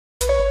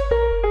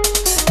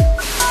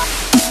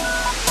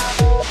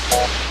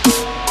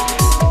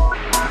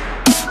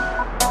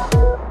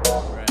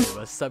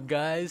What's up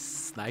guys,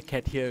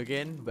 Snicat here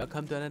again.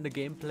 Welcome to another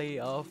gameplay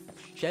of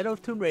Shadow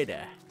Tomb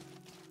Raider.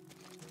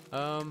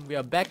 We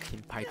are back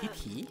in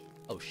Paititi.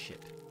 Oh shit.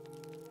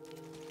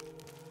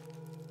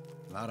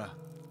 Lara,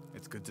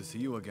 it's good to see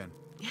you again.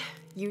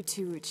 You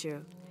too,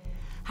 Uchu.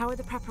 How are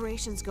the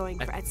preparations going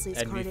for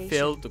Edsley's coronation? And we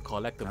failed to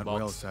collect the Not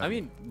box. well, I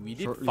mean, we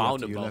did Shortly found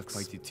after the you box,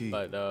 left Paititi,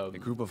 but a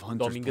group of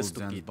hunters Dominguez pulled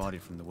took Zan's it. body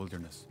from the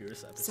wilderness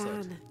Here's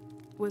episode. Zan,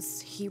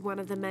 was he one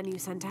of the men you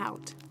sent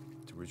out?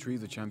 to retrieve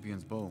the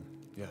champion's bow.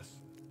 Yes.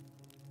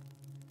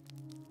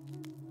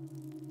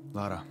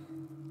 Lara,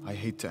 I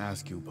hate to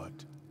ask you,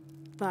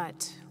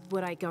 But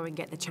would I go and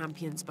get the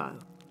champion's bow?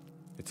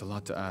 it's a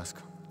lot to ask.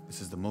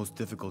 This is the most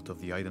difficult of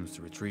the items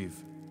to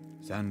retrieve.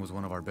 Zan was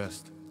one of our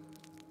best.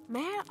 May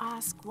I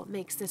ask what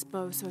makes this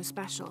bow so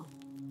special?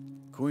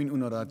 Queen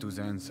Unaratu's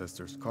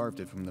ancestors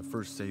carved it from the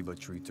first ceiba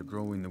tree to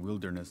grow in the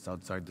wilderness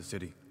outside the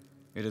city.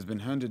 It has been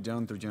handed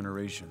down through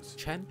generations.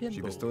 Champion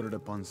She bow. bestowed it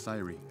upon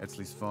Sairi,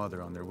 Edsley's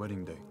father, on their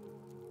wedding day.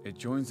 It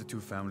joins the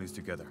two families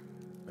together,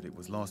 but it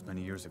was lost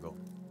many years ago,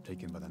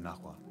 taken by the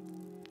Nahua.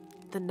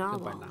 The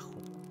narwhal.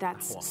 Nahua.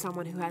 That's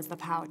someone who has the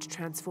power to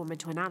transform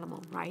into an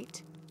animal,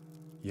 right?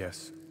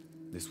 Yes,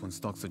 this one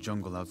stalks the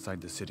jungle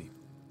outside the city.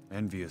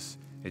 Envious,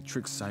 it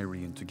tricks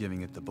Sairi into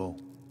giving it the bow.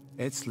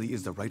 Edsley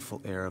is the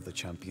rightful heir of the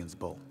champion's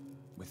bow.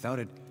 Without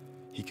it,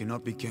 he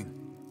cannot be king.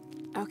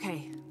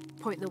 Okay,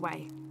 point the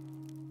way.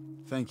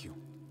 Thank you.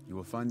 You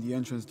will find the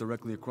entrance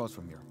directly across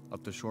from here,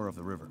 up the shore of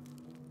the river.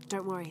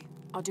 Don't worry,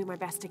 I'll do my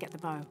best to get the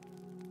bow.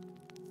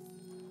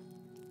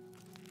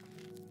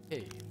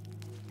 Hey.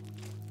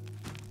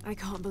 I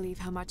can't believe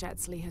how much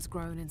Edsley has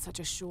grown in such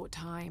a short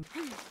time.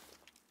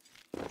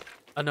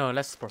 Oh no,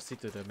 let's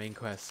proceed to the main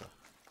quest.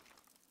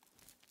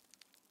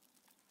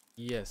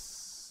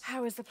 Yes.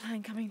 How is the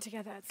plan coming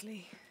together,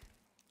 Edsley?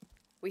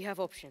 We have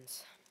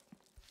options.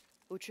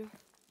 Uchu?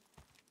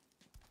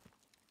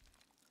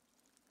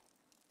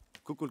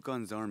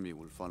 Kukulkan's army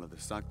will follow the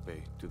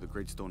Sakbe to the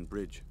Great Stone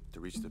Bridge to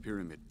reach the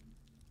pyramid.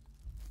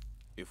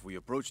 If we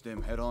approach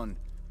them head-on,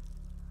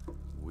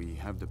 we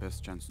have the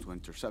best chance to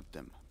intercept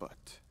them,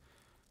 but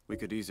we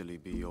could easily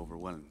be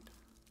overwhelmed.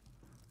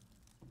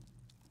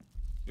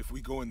 If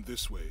we go in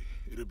this way,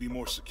 it'd be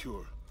more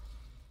secure.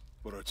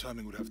 But our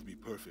timing would have to be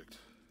perfect,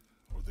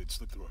 or they'd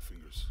slip through our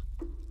fingers.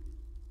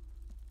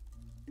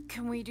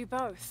 Can we do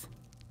both?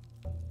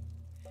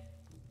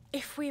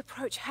 If we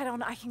approach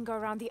head-on, I can go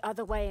around the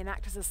other way and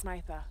act as a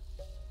sniper.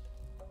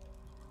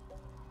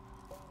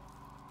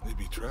 They'd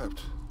be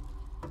trapped.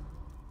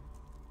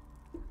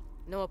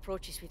 No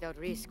approach is without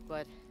risk,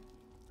 but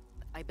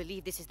I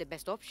believe this is the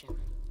best option.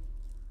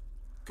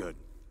 Good.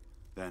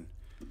 Then,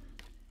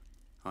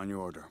 on your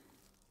order.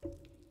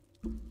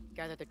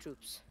 Gather the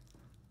troops.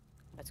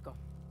 Let's go.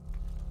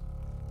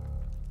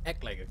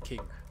 Act like a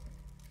king.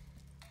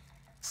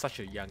 Such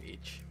a young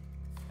age.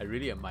 I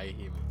really admire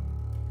him.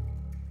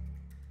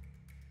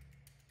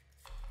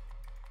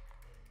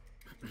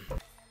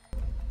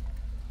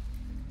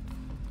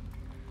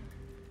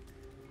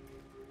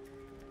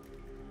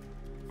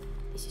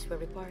 This is where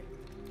we part.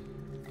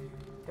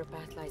 Your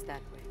path lies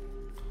that way.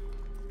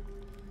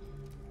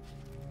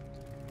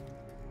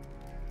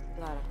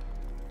 Lara.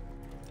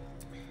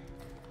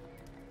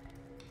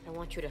 I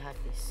want you to have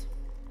this.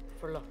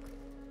 For luck.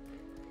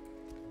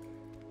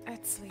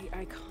 Edsley,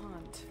 I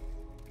can't.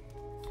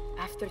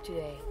 After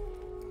today,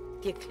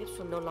 the eclipse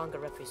will no longer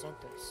represent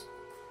us.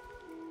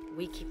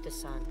 We keep the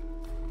sun,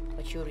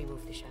 but you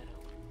remove the shadow.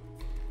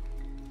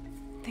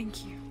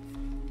 Thank you.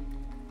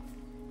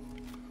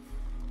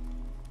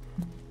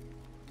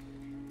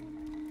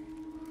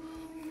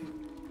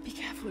 Be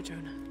careful,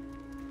 Jonah.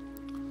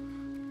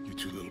 You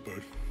too, little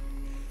bird.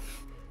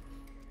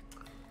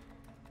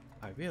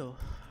 I will.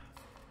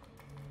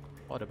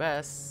 All the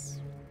best.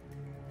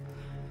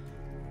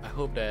 I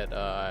hope that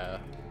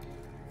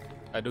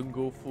I don't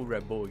go full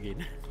Rambo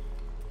again.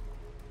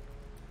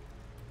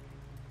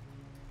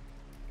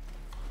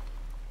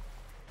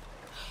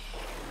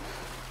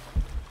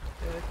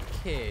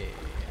 Okay.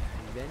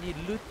 Is there any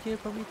loot here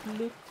for me to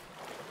loot?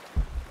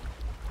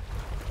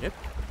 Yep.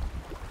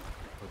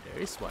 Oh,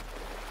 there is one.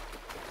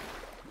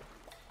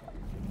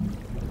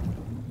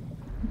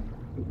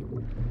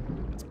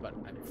 But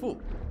I'm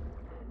full.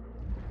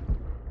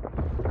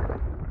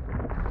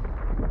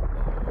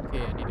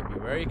 Okay, I need to be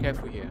very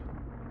careful here.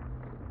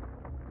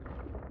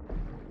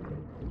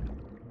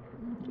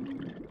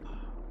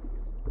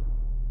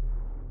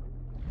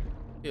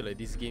 I feel like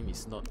this game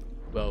is not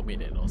well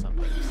made at all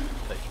sometimes.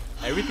 Like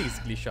everything is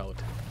glitched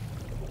out.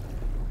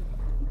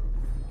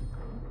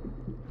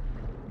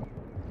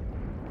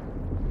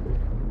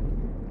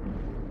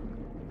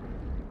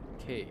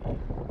 Okay.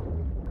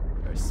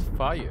 There's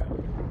fire.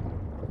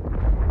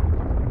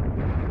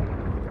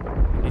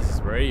 This is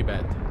very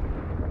bad.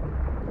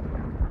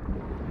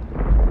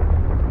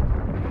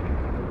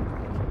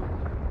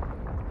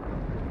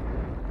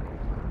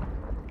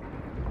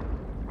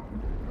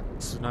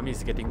 Tsunami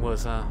is getting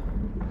worse, huh?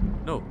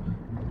 No,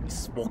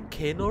 it's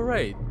volcano,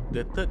 right?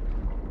 The third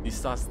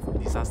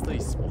disaster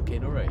is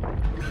volcano, right?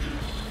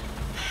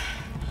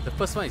 The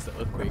first one is the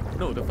earthquake.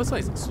 No, the first one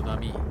is the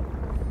tsunami.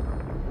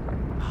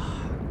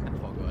 I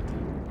forgot.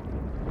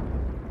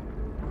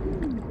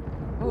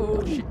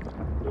 Oh shit.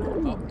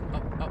 Up,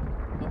 up, up,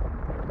 up.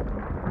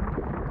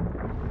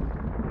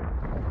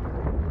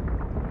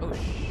 Oh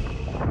shit.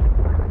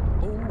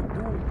 Oh,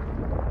 oh.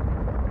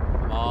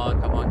 Come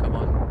on, come on, come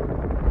on.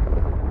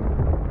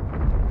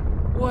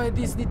 Why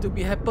this need to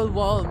be happen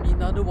while I'm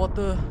in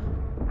underwater?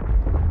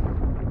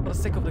 For the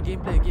sake of the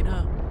gameplay again,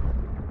 huh?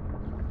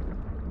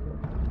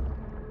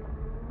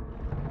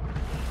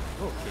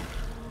 Okay.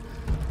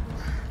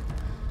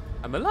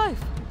 I'm alive!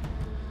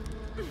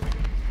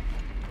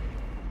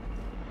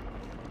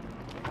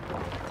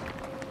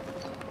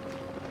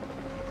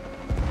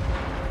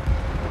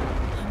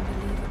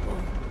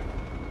 Unbelievable.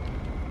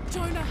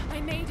 Jonah,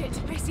 I made it.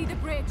 I see the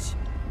bridge.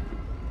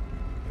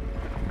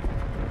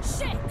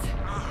 Shit!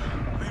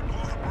 They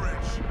blew the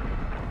bridge.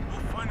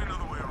 We'll find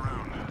another way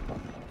around.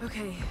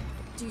 Okay,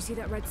 do you see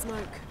that red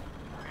smoke?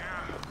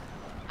 Yeah.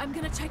 I'm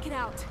gonna check it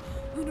out.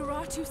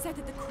 Unuratu said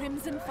that the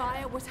Crimson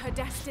Fire was her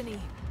destiny.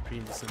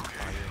 Crimson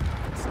Fire.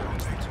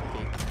 Sounds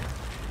okay.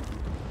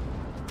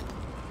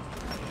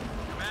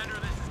 Commander,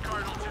 this is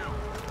Cardinal 2. The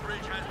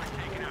bridge has been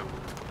taken out.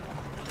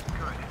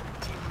 Good.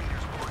 Team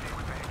leaders coordinate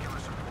with vehicular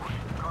support.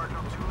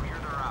 Cardinal 2, hear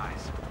their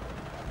eyes.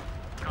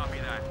 Copy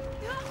that.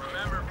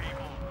 Remember,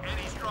 people,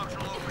 any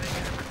structural opening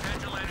is a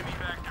potential enemy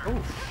vector.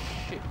 Oh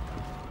shit.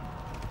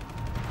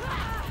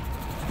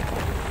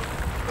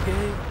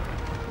 Okay.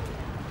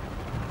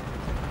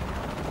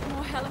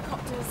 More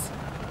helicopters.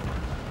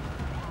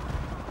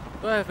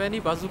 Do I have any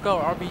bazooka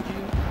or RPG?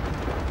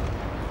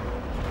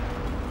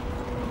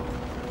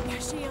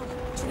 Their shield.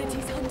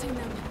 Trinity's hunting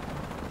them.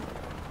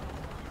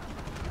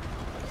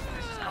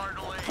 This is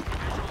Cardinal 8.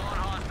 Visual on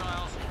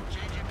hostiles.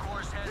 Changing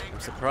course heading. I'm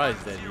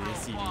surprised that you didn't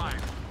see me.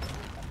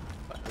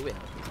 But wait.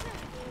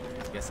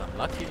 Guess I'm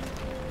lucky.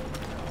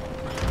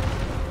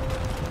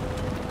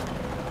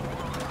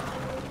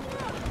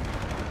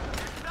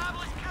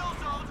 Establish kill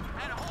zones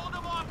and hold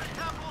them off the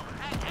temple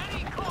at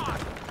any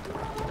cost.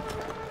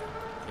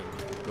 Okay,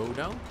 go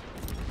down.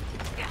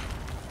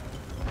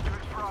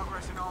 Good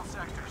progress in all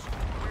sectors.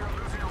 We are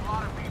losing a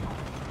lot of people.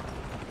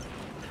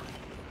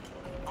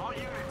 All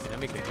units, Let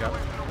me stay get you up.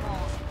 away from the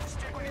walls.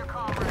 Stick with your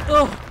comrades.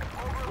 Oh!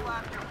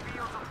 Overlap your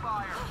fields of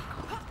fire.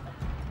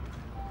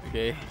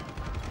 Okay.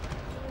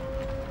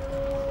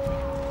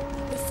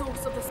 The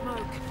source of the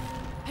smoke.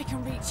 I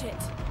can reach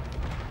it.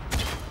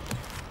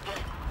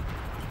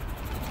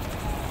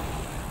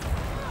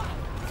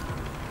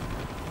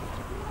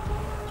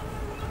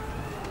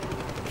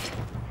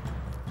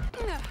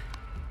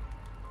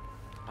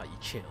 Ah, you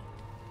chill.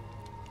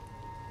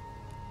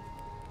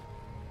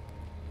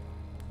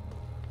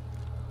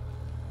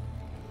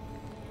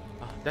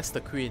 Ah, that's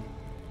the queen.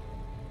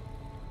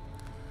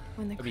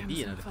 When the I mean,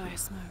 Crimson another Fire queen.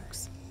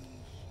 smokes,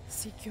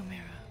 seek your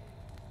mirror.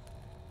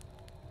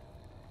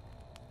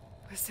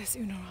 Was this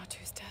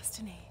Unuratu's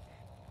destiny?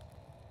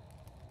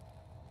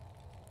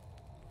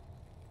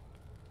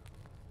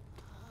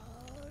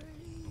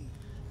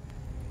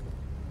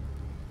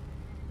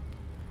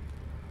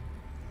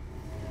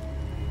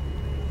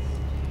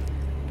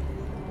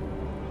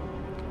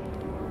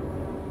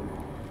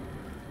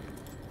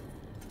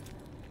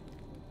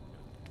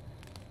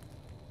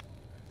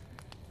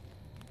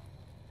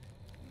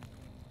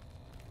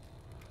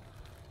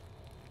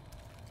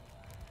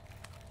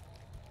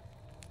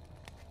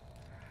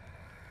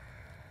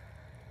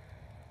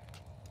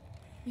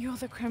 You're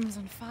the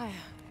Crimson Fire.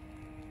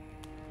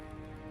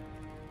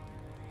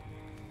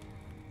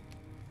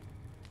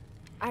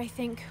 I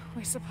think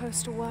we're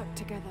supposed to work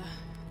together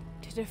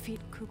to defeat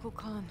Kukulkan.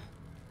 Khan.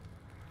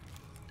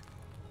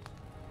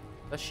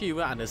 Does she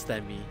even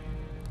understand me?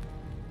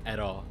 At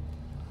all?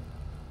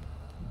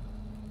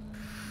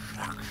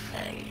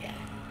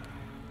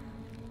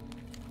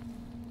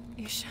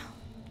 You shall.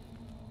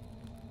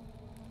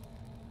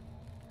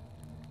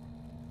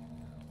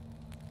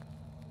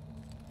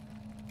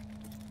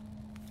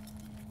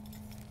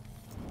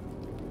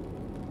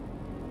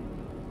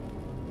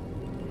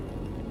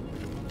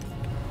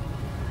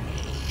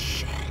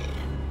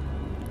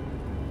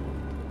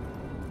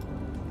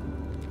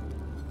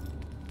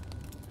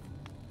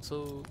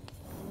 So,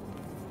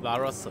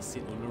 Lara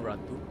succeed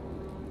Unuratu.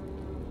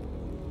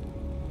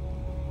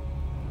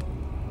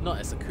 Not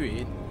as a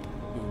queen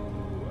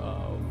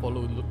to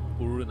follow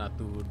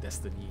Urunatu's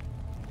destiny.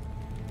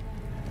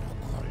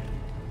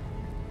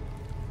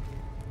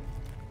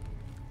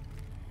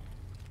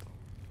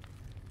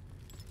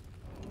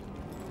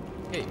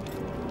 Hey.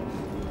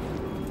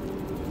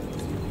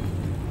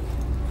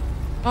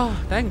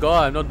 Ah, thank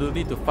God I'm not don't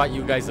need to fight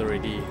you guys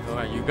already.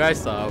 Alright, you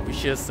guys are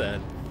vicious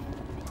and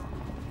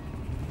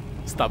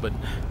stubborn.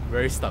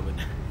 Very stubborn.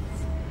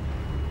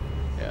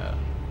 Yeah.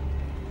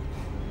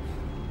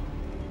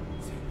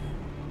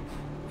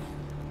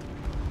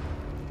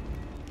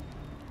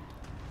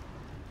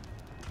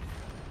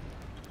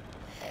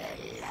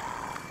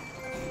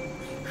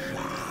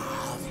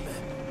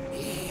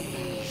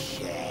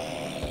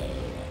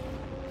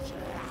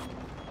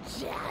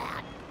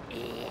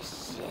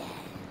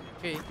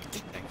 Okay,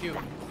 thank you.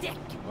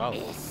 Wow.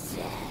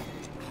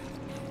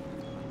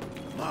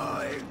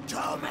 Why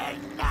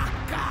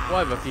I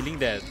have a feeling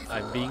that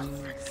I'm being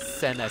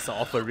sent as an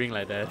offering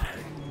like that.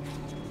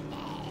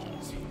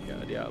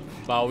 Yeah, they are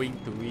bowing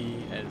to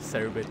me and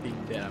celebrating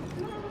that I'm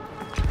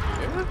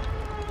here.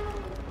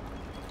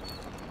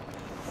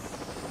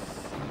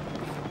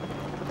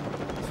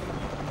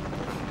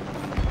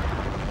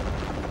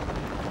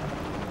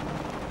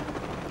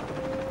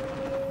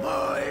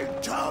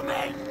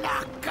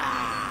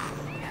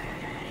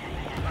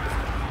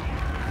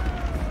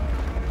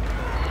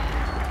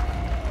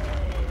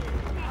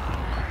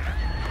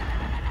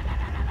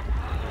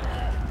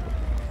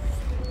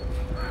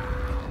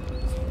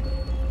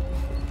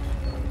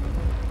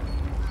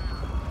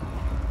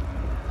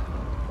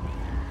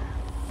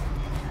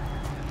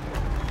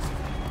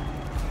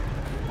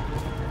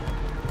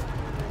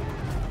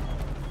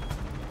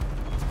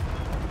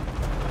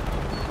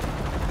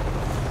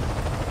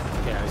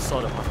 Saw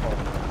the platform.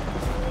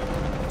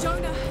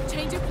 Jonah,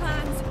 change of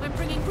plans. I'm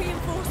bringing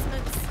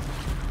reinforcements.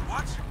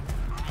 What?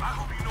 I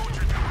hope you know what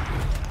you're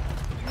doing.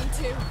 Me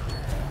too.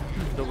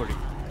 Don't worry.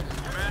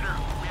 Commander,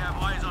 we have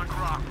eyes on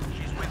Croc.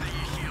 She's with the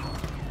E-Shield.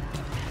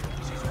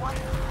 She's what?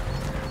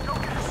 Don't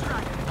get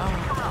distracted. Take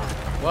her out.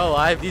 Well,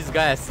 I have these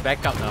guys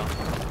back up now.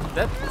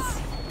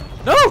 That's...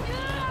 No!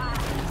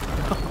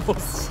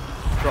 Almost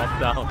dropped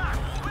down.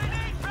 We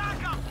need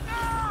backup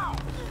now!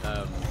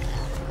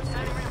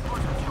 Sending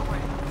reinforcements your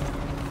way.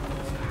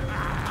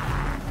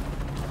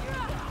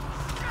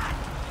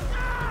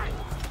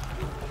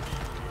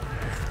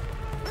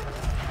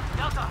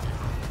 Delta!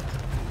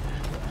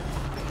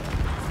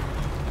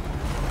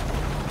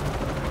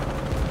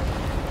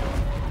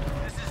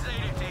 This is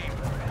Zeta Team.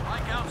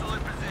 High Council in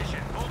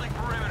position. Holding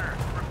perimeter.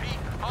 Repeat,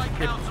 High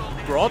Council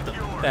is Brought the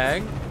secure.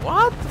 tank?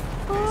 What?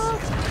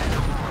 What?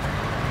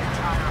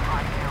 Entire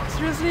High Council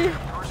Seriously?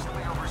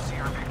 personally oversee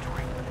our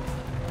victory.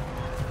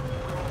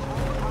 We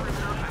will hold the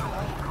perimeter at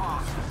all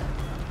costs.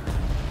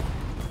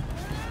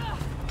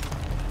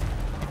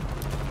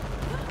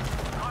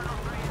 Cardinal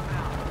 3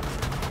 inbound.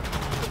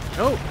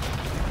 No!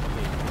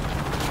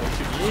 Don't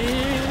shoot me!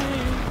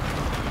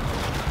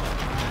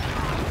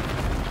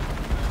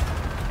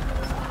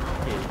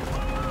 Okay.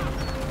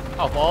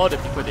 Of all the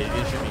people they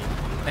didn't shoot me,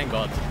 thank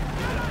God.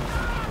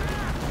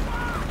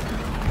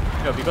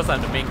 No, because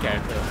I'm the main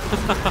character.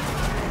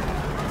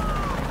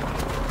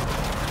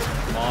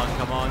 Come on,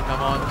 come on,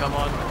 come on, come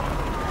on.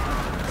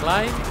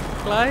 Climb,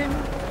 climb.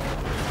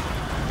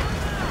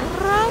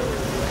 Run!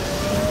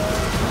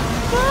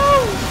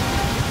 No!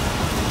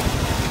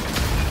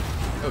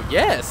 Oh,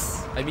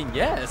 yes! I mean,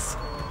 yes!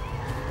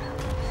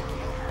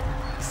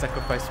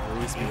 Sacrifice will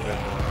always be better.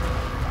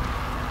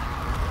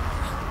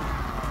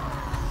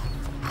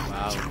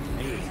 Wow.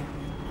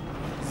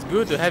 It's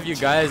good to have you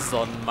guys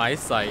on my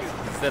side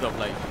instead of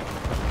like...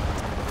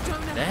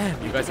 Jonah,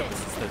 Damn, you guys are did it.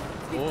 persistent.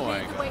 We Oh my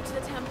cleared the god. way to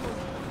the temple.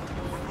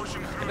 We're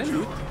pushing through. Can I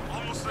loot?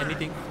 Almost there.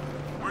 Anything?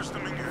 Where's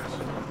Dominguez?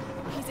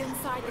 He's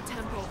inside the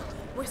temple.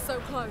 We're so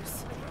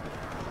close.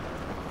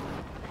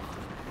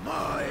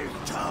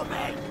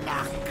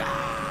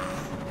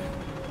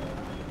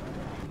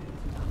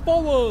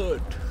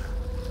 Forward!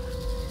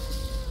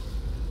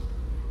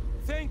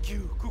 Thank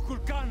you,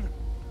 Kukulkan,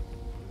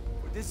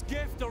 for this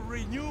gift of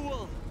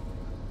renewal.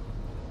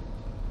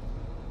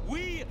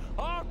 We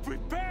are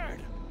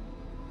prepared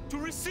to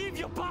receive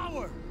your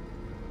power.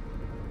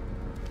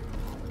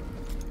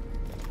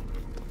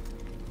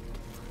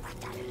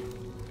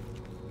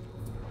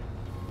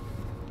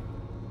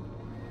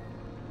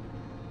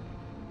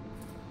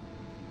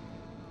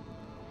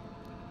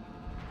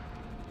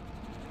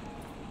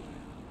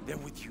 They're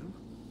with you?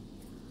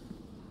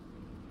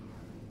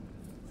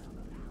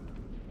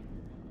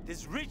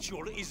 This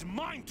ritual is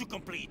mine to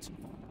complete.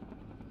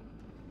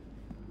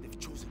 They've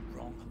chosen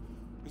wrong.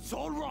 It's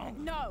all wrong.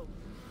 No!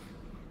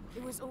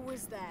 It was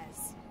always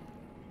theirs.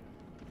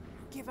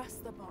 Give us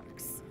the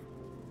box.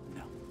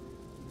 No.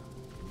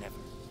 Never.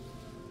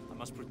 I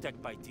must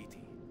protect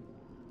Paititi.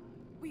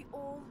 We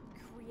all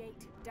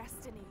create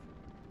destiny.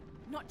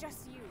 Not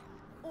just you.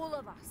 All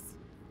of us.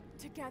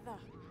 Together.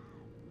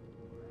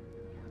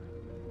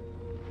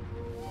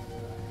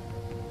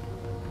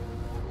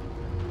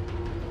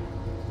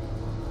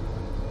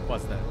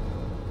 What's that?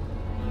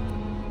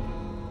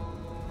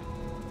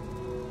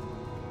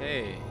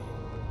 Hey.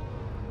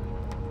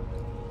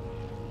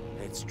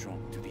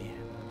 Headstrong to the end.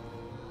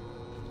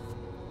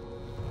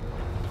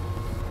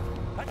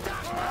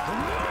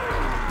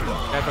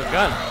 Have a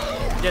gun.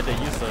 Yeah, they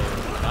use a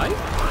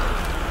knife?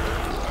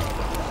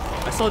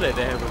 I saw that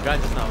they have a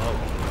gun just now.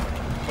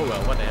 Oh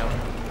well, what the hell?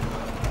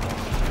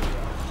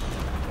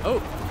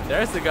 Oh,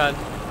 there's the gun.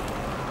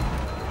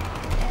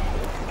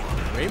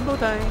 Rainbow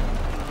time.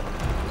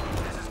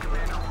 This is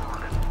Commander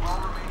Rourke. All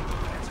remaining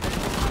units,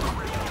 we're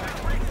ready to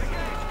break the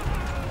game.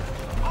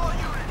 All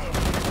units,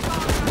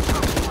 follow your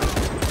choke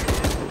point.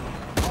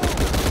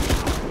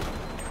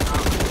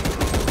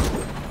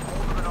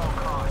 Hold them at all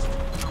costs.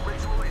 The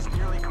ritual is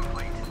nearly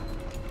complete.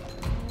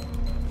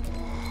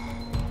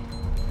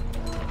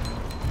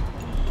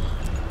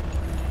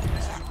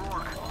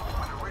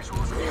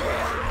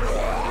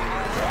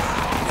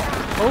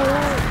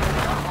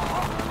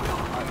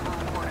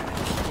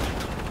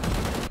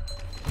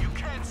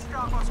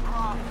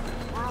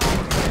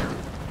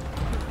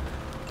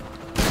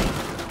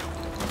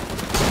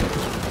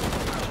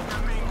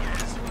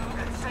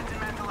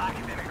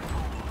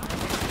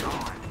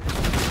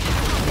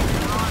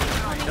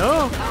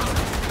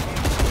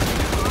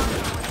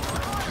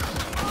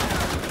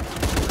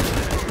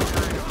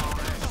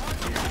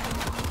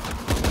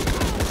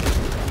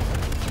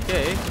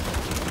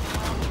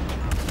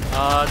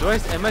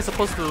 Am I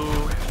supposed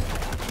to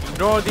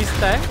ignore this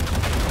tank?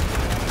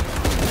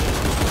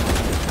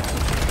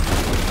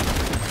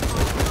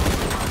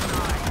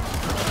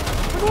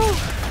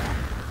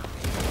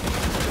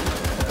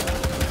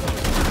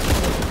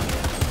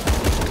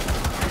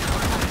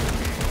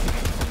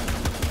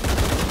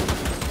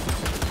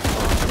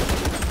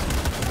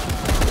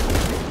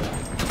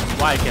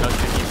 Why I cannot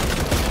shoot him?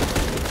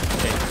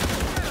 Okay.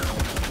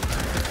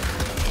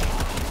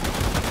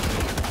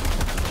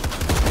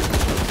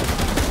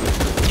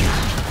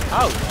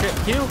 Oh shit,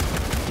 kill!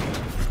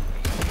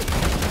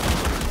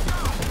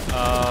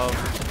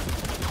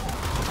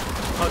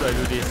 How do I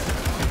do this?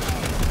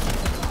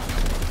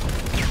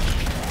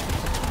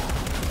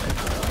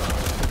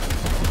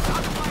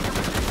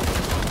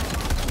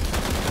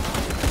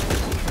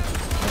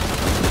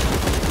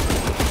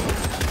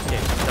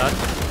 Okay, done.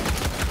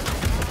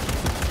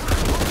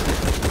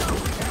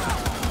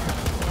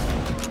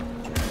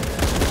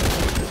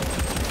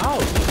 Ow!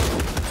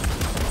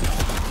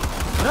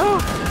 No!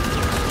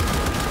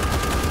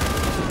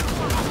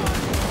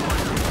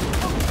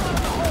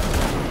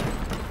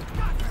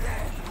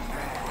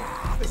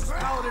 This is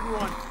Paladin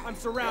 1. I'm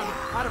surrounded.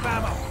 Out of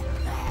ammo.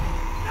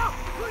 No!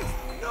 Please!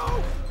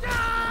 No!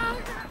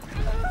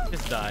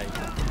 Just die.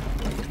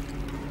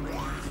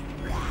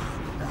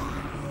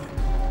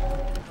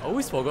 I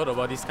always forgot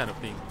about this kind of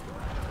thing.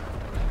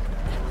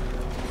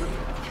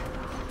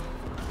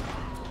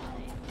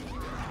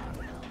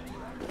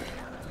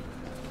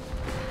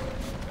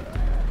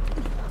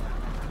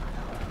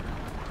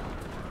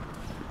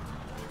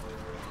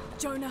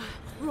 Jonah,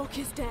 Rook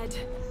is dead.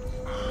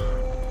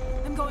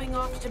 I'm going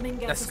after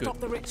Dominguez That's to good. stop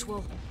the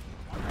ritual.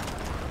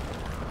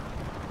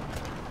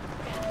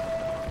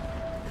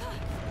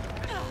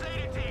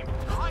 Zeta team,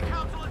 the High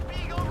Council is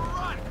being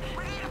overrun.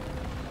 We need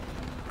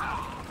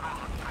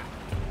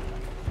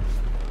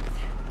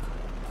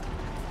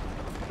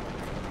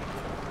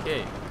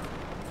Okay.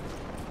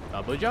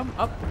 Double jump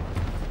up.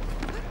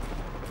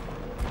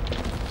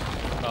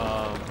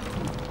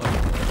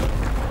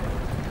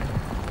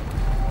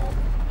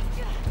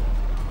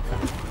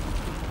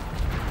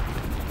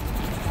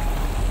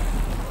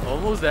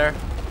 Almost there.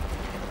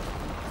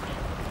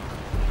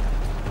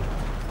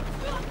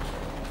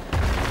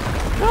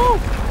 No!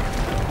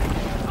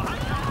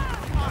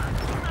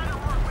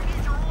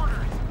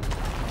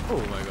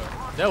 Oh my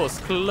god. That was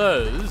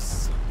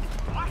close.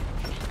 what?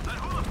 Then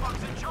who the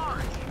fuck's in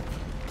charge?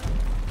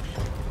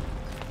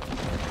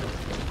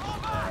 Fall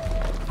back!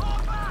 Fall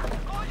back!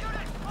 All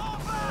units, fall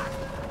back!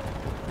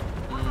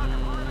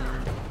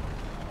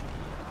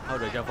 How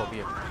do I jump up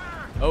here?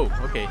 Oh,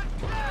 okay.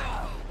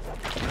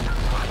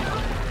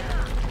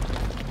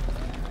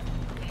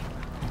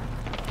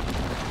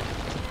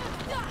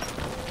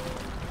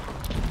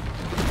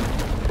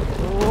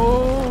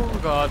 Oh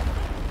god.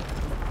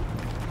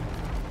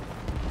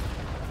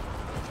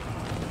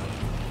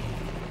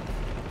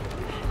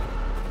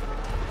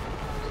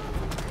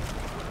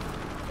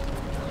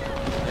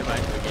 Never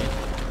mind, again.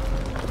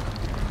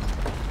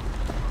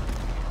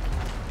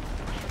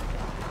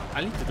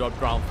 I need to drop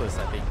down first,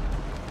 I think.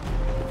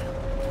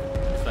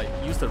 It's like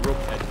use the rope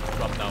and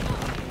drop down.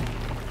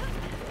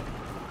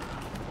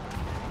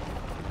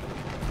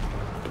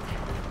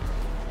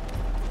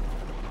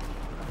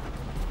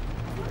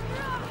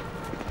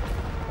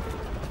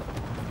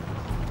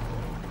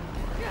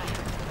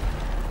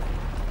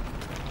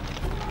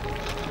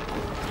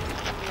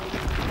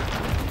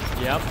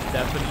 Yep,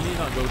 definitely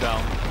not go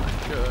down.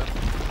 Sure.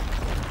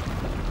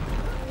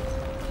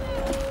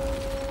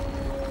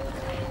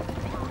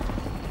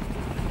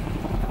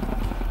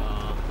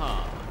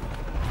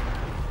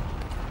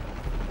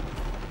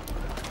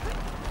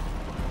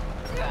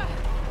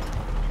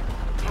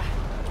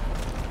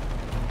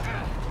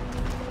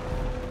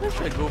 Where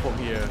should I go from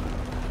here?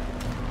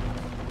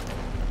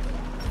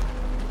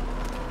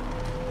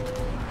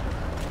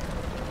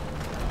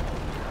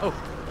 Oh,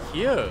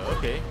 here,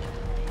 okay.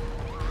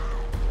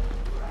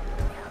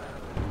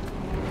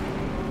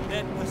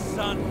 Let the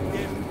sun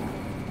dim.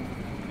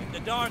 In the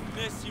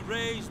darkness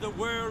erase the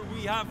world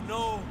we have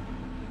known.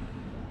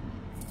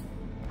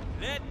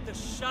 Let the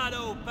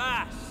shadow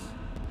pass,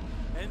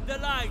 and the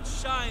light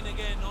shine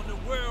again on the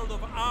world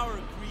of our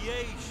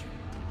creation.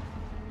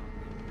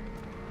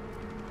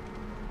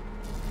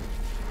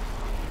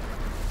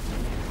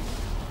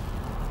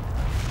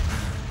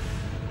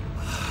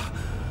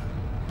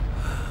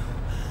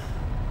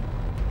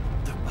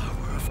 The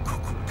power of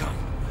Kukulkan.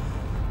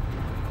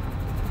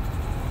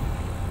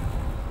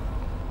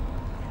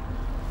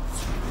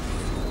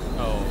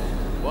 Oh,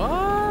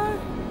 what?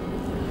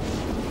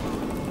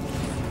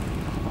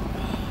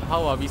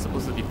 How are we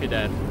supposed to defeat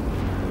that?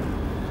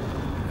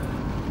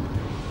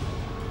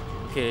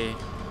 Okay,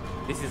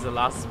 this is the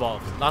last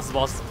boss. Last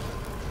boss.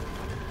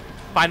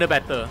 Final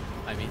battle,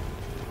 I mean.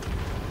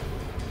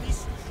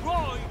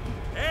 Destroy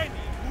any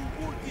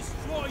who would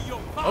destroy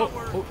your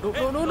power. Oh,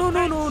 no, no, no,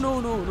 no, no,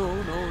 no, no, no,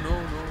 no, no,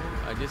 no, no.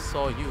 I just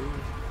saw you.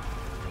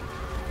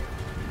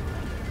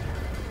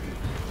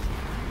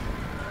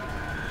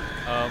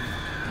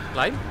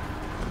 Climb?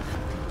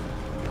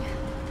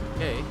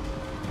 Okay.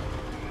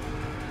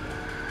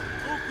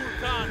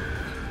 Kukulkan,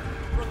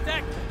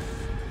 protect us,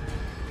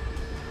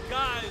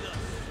 guide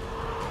us,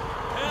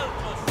 help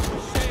us to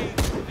shape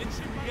and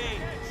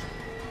engage,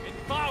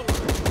 empower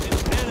and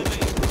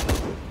elevate.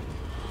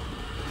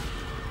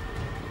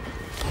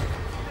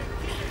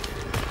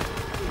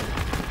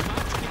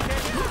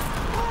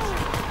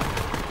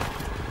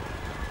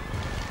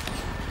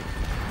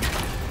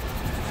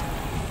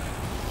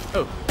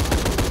 Oh.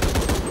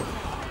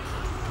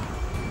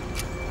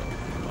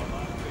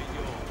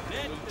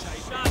 Let the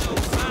shadow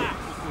pass,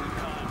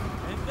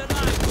 and the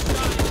light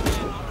shine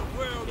again on the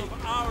world of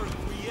our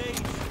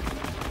creation.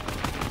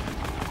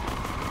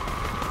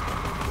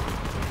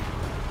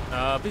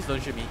 Please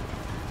don't shoot me.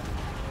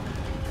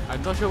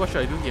 I'm not sure what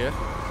should I do here,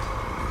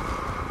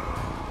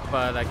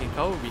 but I can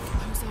cover with.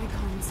 Those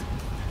icons.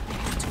 I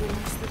have to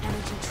release the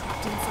energy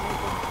trapped inside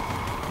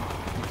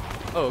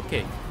them. Oh,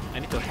 okay. I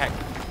need to hack.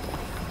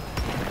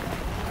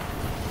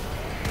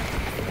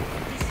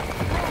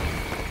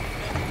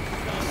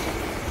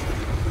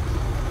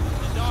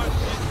 The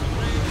darkness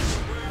reigns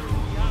where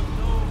we have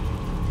known.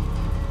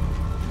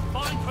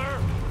 Find her!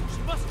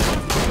 She must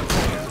trust us!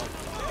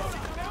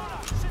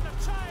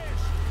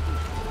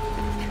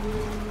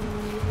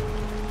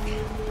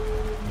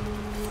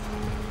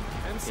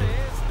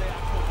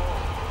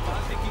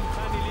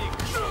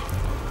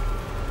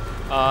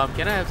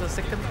 Can I have a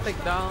second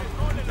takedown?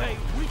 Today,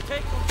 we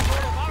take control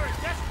of our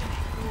destiny!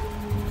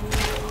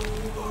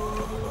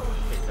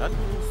 Okay, done.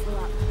 Fill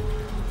up.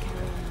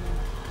 Carry on.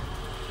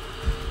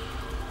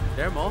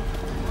 There are more.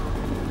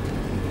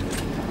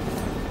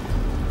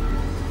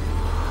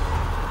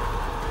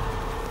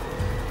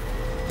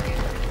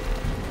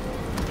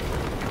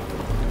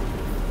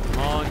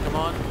 Come on, come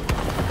on.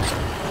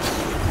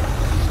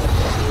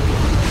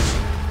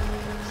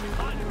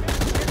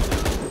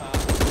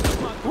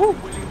 Woo!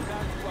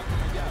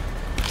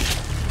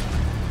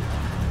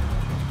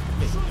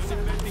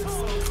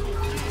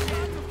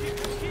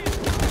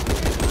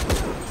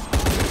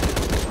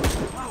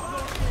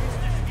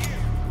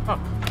 Fuck.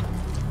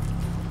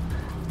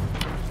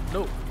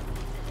 No.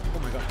 Oh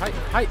my god. Hide,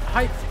 hide,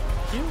 hide.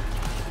 You?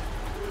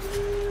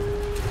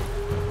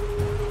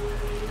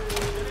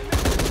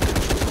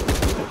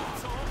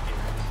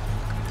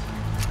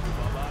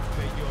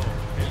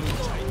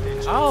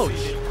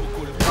 Ouch!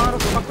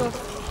 Motherfucker.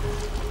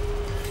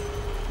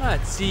 Ah,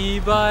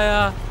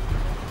 Chibaya.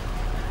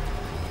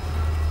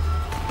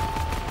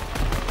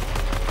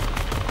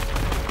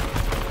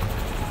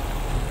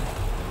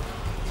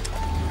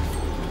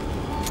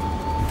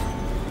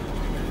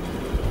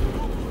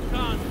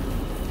 Khan,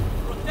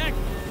 protect!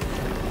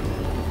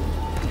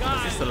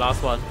 Guide This is the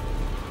last one.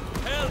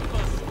 help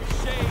us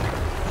shape!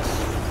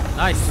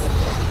 Nice.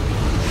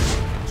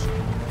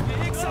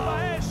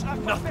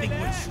 Nothing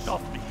will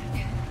stop me.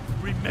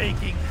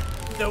 Remaking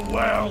the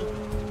world.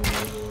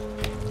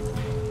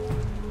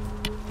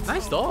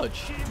 Nice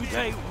dodge.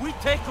 Today, we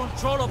take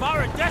control of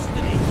our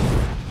destiny.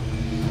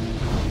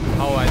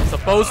 How I'm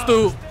supposed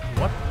to?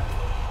 What?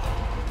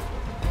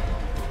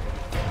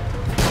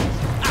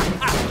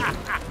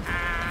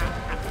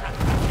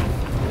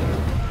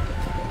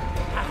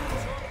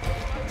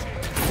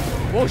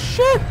 Oh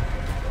shit!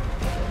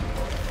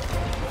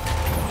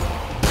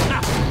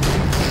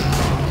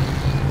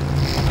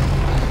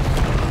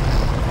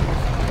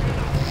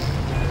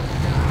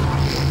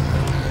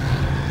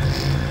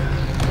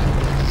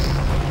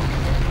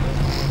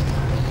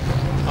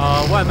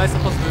 What am I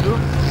supposed to do?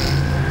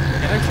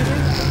 Can I shoot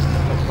him?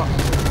 Oh fuck.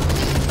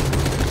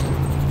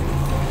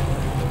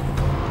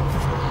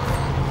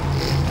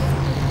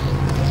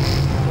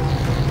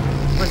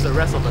 Where's the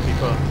rest of the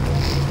people?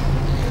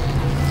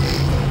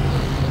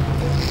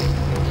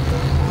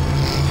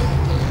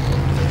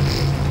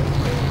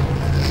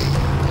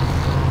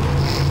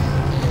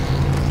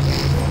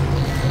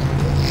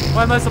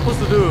 What am I supposed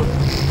to do?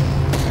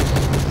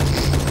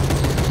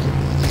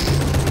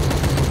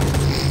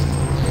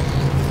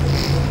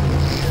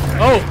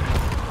 Oh!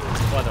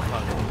 What the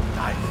fuck?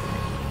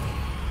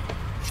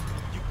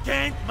 You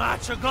can't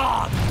match a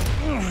god. I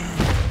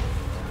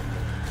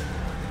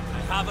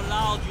have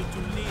allowed you to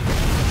live.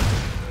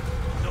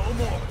 No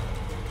more.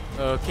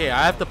 Okay,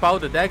 I have to power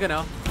the dagger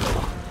now.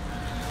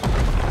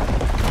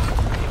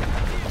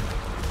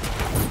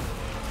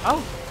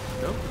 Oh!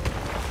 No.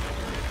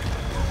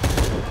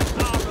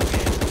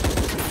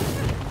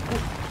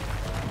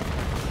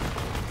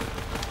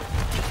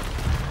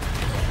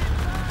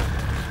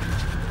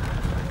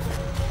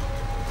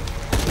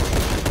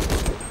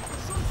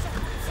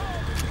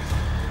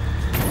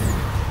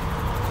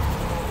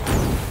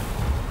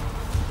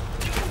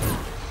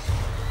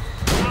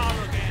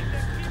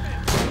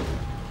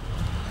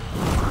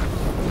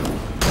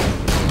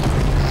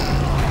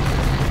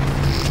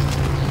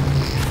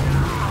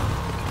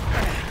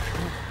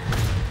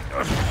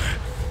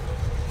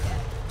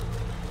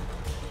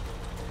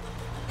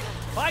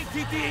 My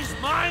TT is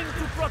mine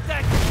to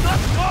protect, not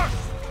yours!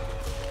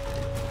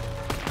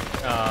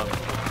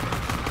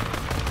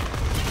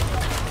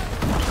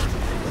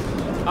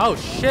 Oh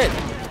shit!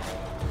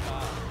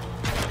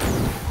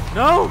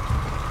 No!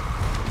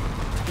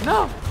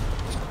 No!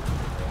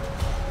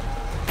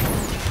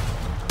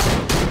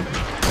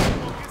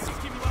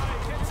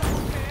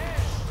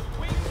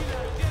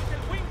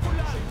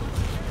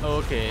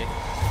 Okay.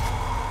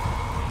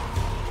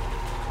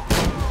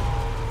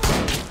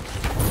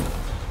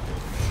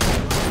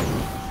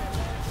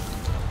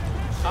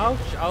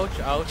 Ouch, ouch,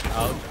 ouch,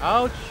 ouch,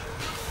 ouch.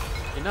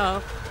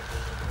 Enough.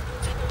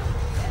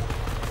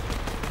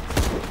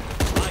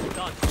 I'm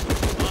done.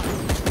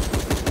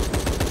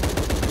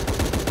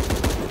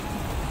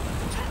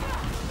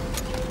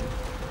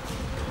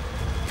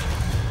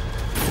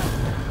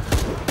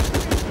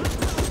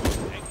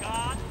 Thank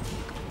God.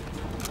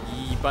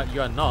 But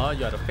you are not,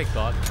 you are the fake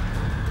god.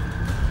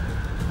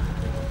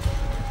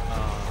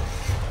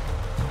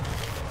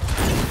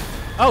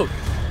 Oh!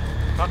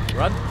 Fuck,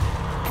 run!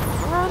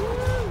 Run!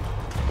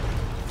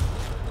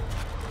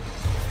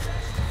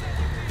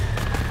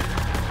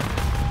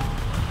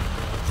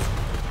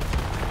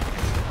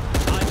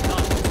 I'm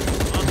done.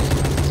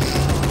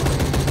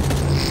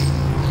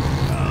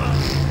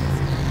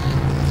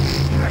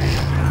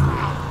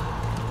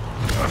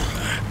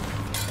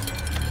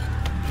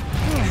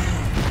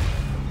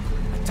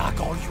 Attack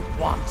all you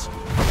want.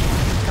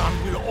 The gun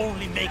will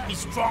only make me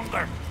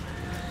stronger.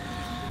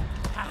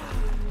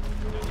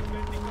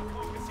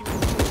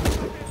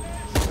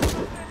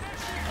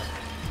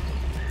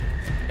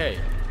 Hey.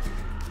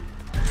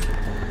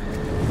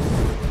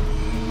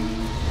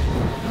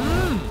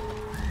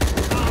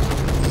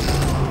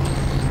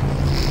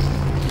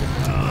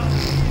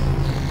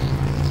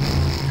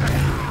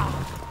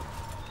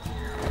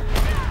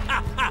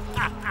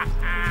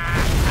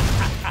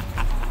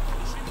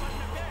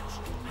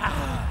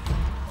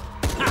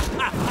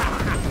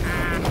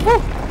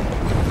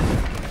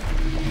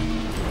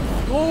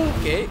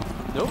 Okay.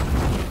 Nope.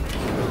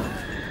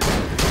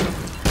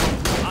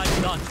 I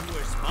thought you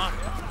were smart.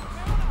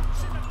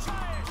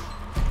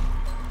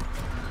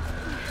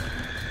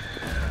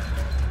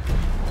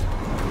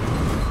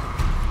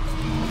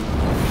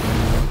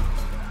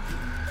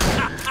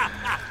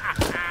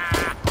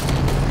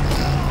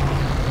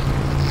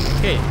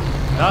 Okay.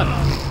 Done.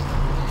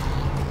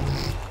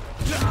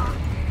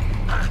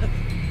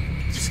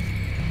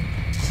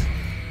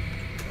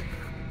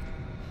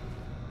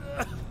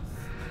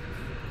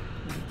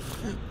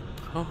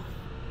 Oh.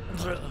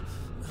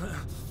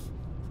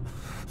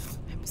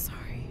 I'm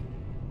sorry.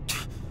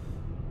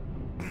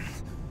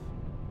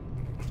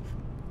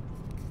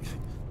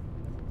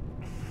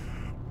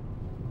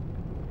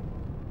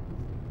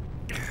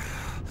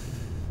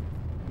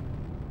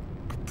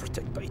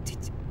 Protect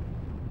Paititi.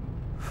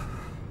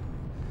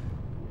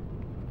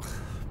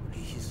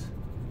 Please.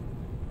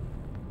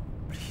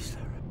 Please,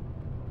 Sarah.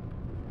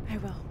 I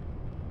will.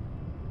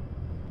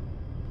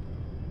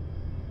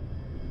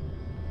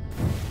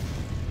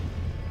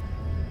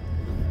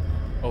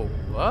 Oh,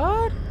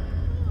 what?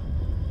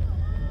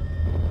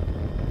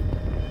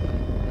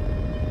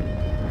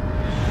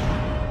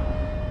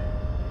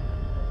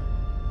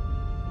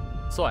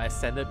 So I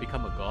ascended,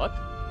 become a god?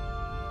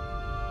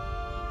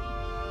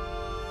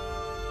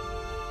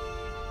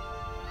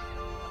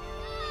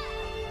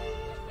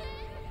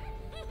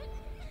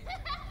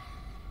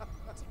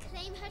 To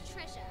claim her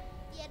treasure,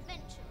 the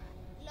adventurer,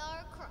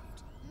 Lara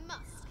Croft,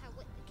 must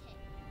outwit the king.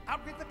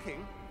 Outwit the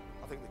king?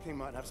 I think the king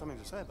might have something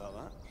to say about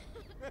that.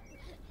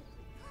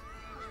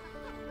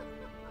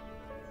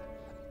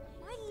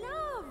 My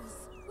loves,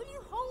 will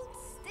you hold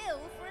still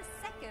for a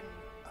second?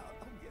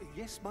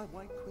 Yes, my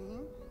white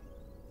queen.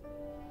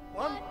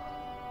 One.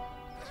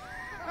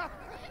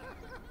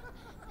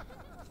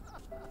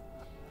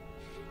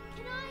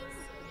 Can I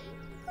see?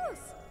 Of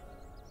course.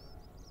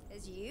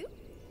 There's you,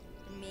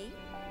 and me,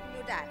 and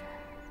your dad.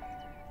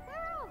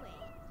 Where are we?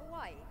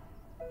 Hawaii.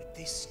 With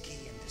this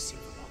key and the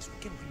silver box, we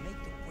can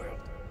remake the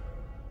world.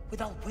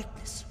 Without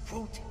weakness,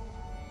 cruelty.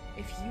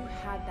 If you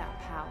had that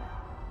power,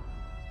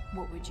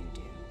 what would you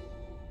do?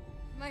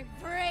 My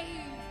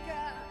brave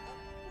girl,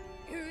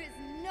 who is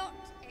not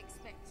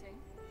expecting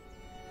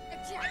a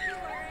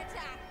Jaguar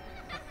attack.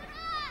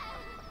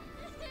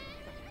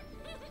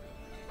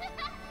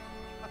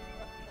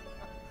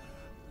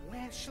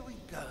 Where shall we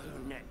go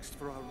next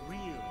for our real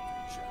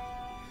adventure?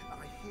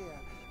 I hear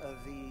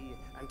the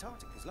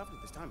Antarctic is lovely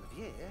this time of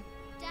year.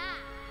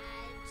 Dad.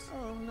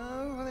 Oh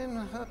no, well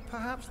then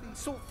perhaps the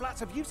salt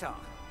flats of Utah.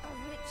 Oh,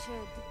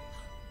 Richard.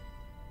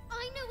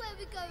 I know where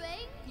we're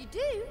going. You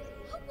do?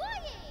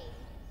 Hawaii.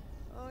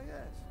 Oh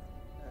yes,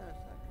 yes,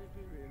 that could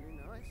be really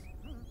nice.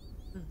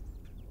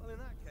 Well, in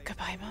that case.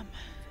 Goodbye, Mum.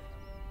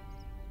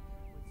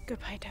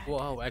 Goodbye, Dad.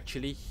 Wow,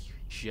 actually,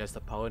 she has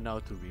the power now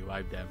to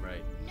revive them,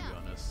 right? To be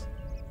honest.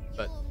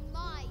 But You're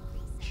my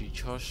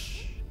preceptor.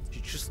 she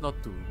chose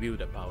not to wield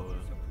the power. I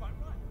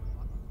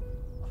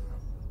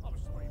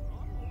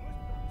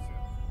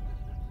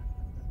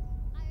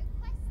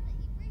request that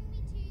you bring me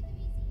to the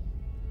museum.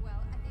 Well,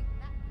 I think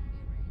that can be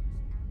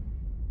arranged,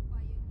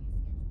 by your new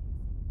schedule.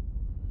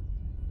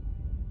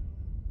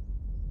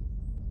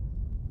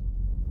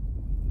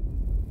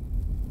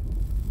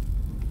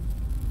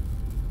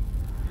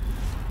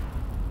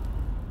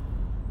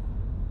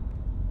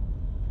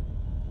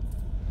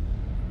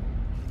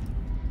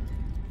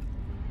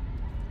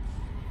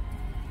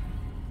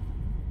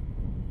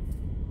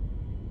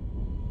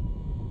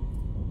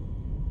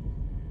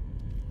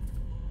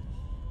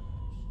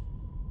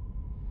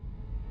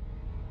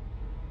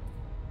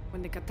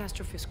 When the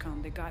catastrophes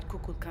come, the god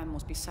Kukulkan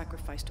must be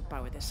sacrificed to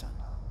power the sun.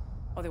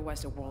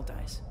 Otherwise, the world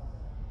dies.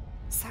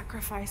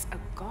 Sacrifice a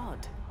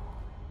god?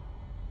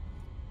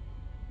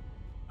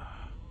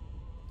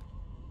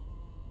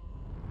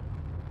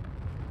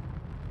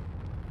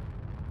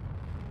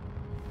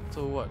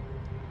 So what?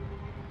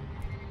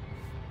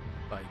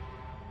 By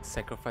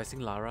sacrificing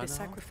Lara The now?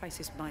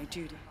 sacrifice is my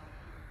duty.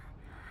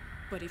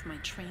 But if my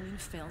training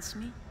fails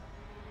me,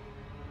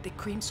 the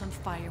Crimson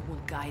Fire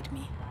will guide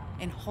me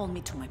and hold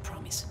me to my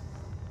promise.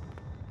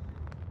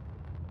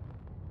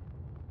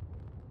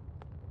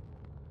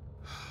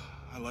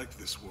 I like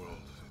this world.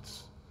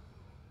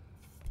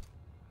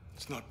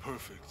 It's not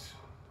perfect.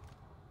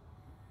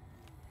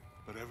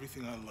 But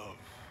everything I love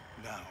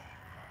now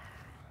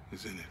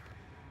is in it.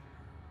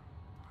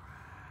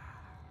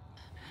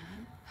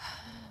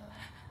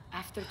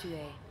 After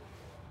today,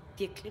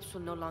 the eclipse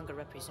will no longer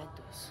represent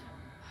us.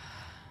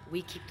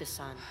 We keep the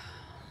sun,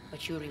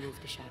 but you remove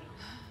the shadow.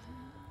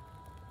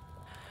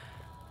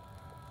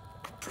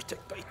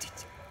 Protect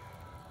Paititi.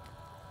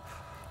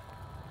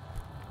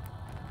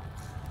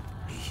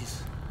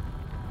 Please.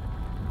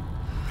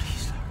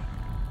 Please, Lara.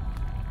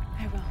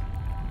 I will.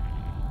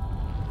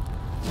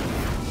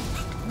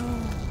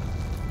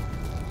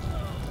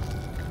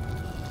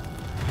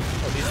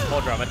 Oh, this is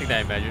more dramatic than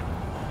I imagined.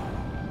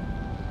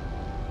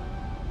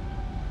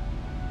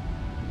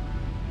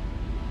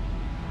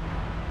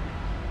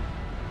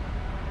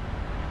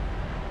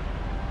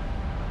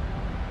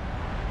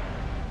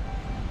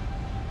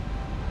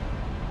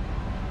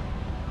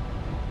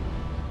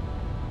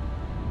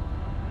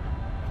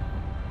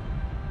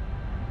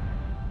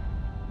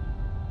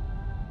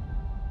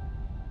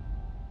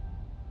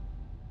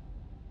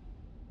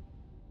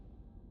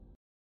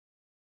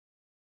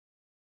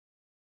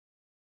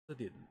 How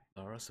did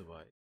Lara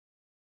survive?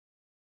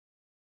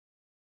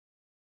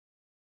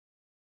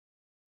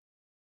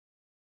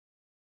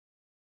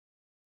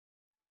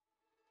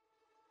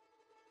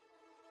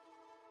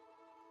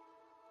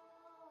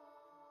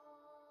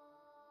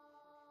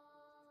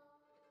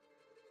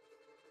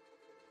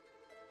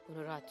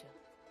 Unuratu.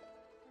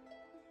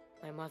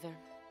 My mother,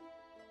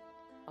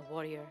 a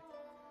warrior,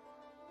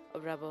 a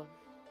rebel,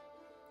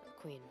 a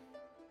queen.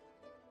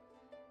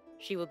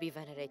 She will be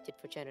venerated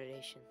for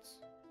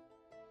generations.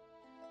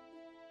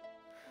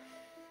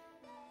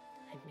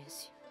 I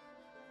miss you.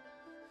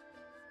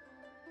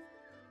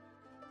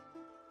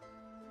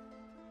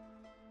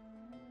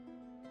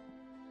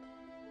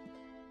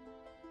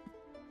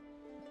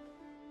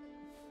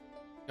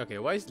 Okay,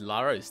 why is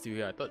Lara still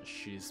here? I thought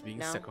she's being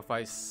Now,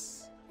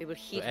 sacrificed we will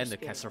heed to end her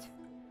the spirit,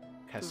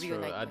 the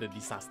reunite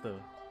disaster.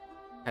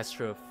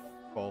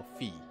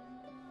 Catastrophe.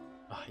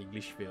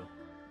 English fail.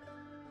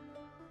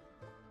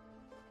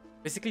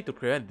 Basically, to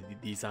prevent the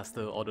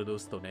disaster, all of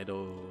those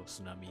tornado,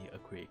 tsunami,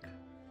 earthquake,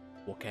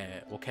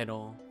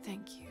 volcano.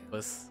 Thank you.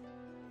 Burst,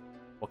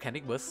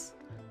 volcanic burst,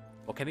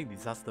 volcanic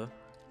disaster.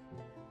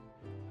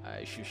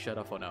 I should shut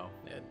up for now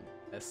and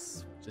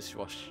let's just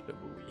watch the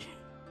movie.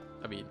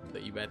 I mean, the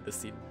event, the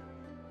scene.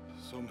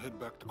 So I'm head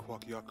back to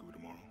Kwakyaku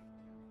tomorrow.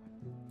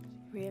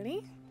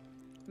 Really?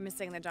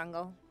 Missing the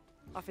jungle?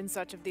 Off in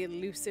search of the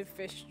elusive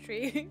fish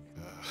tree?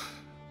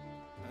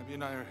 Abby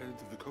and I are headed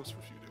to the coast for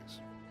a few days.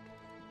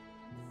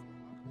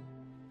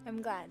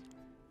 I'm glad.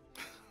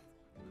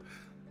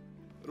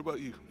 What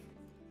about you?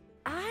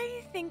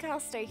 I think I'll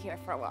stay here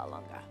for a while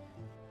longer.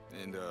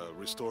 And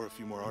restore a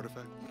few more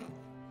artifacts?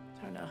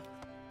 Don't know.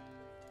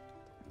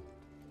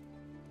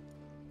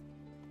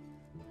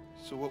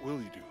 So what will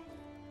you do?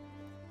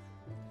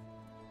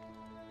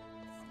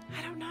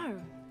 I don't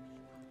know.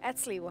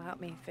 Etzli will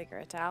help me figure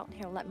it out.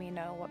 He'll let me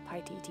know what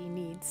Paititi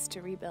needs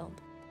to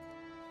rebuild.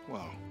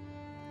 Wow.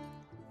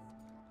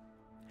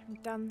 I'm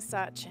done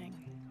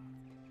searching.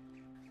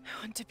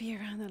 I want to be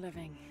around the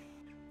living.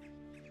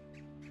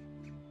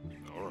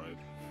 All right.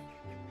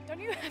 Don't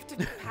you have to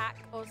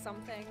pack or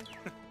something?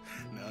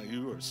 Now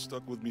you are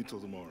stuck with me till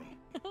tomorrow.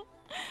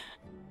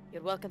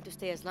 You're welcome to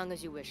stay as long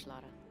as you wish,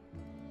 Lara.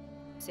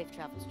 Safe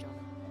travels, Jonah.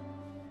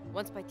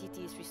 Once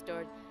Paititi is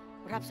restored,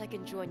 perhaps I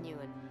can join you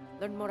and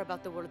learn more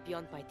about the world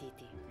beyond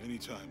Paititi.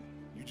 Anytime.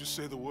 You just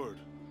say the word.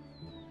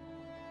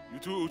 You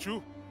too,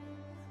 Uchu?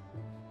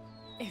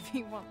 If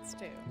he wants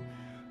to.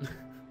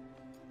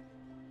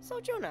 So,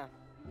 Jonah,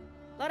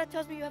 Lara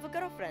tells me you have a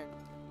girlfriend.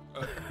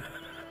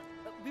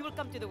 We will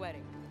come to the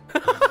wedding.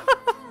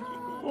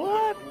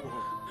 What?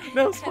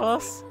 That was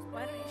fast.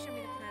 Why don't you show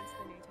me the plans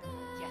for the new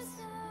temple? Yes.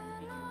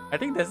 I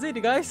think that's it,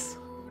 guys.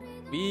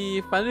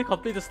 We finally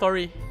complete the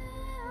story.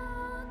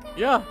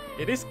 Yeah,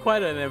 it is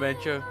quite an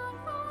adventure.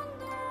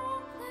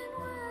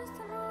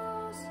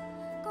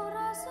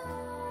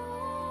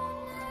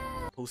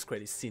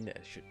 Post-credit scene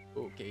that should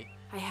okay.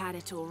 I had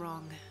it all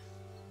wrong.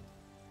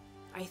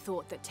 I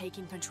thought that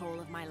taking control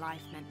of my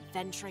life meant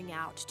venturing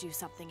out to do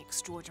something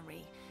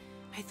extraordinary.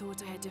 I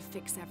thought I had to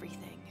fix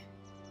everything.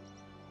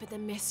 But the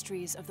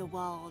mysteries of the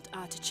world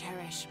are to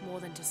cherish more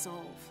than to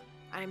solve.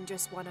 I'm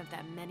just one of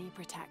their many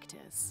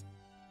protectors.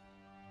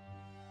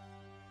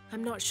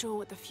 I'm not sure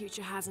what the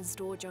future has in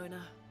store,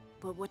 Jonah,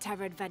 But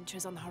whatever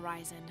adventure's on the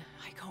horizon,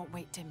 I can't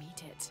wait to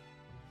meet it.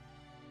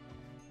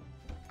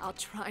 I'll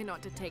try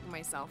not to take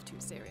myself too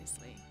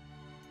seriously.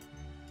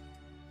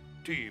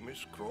 Tea,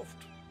 Miss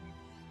Croft.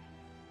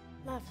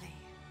 Lovely.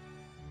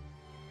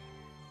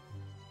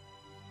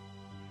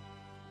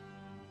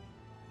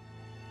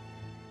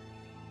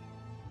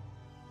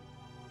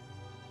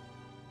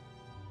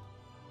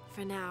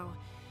 For now,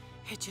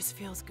 it just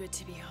feels good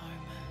to be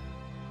home.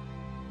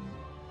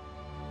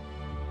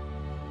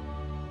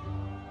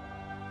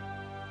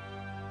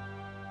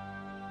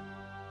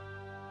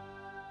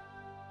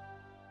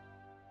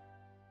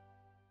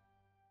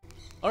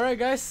 Alright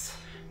guys,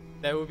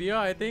 that will be all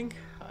I think.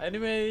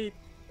 Anyway,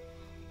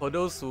 for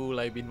those who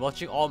like been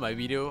watching all my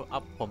video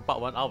up from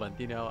part 1 up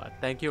until now,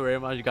 thank you very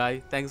much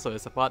guys, thanks for your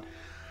support.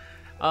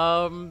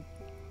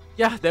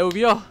 Yeah, that will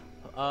be all.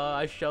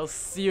 I shall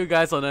see you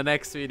guys on the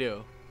next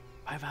video.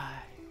 Bye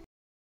bye.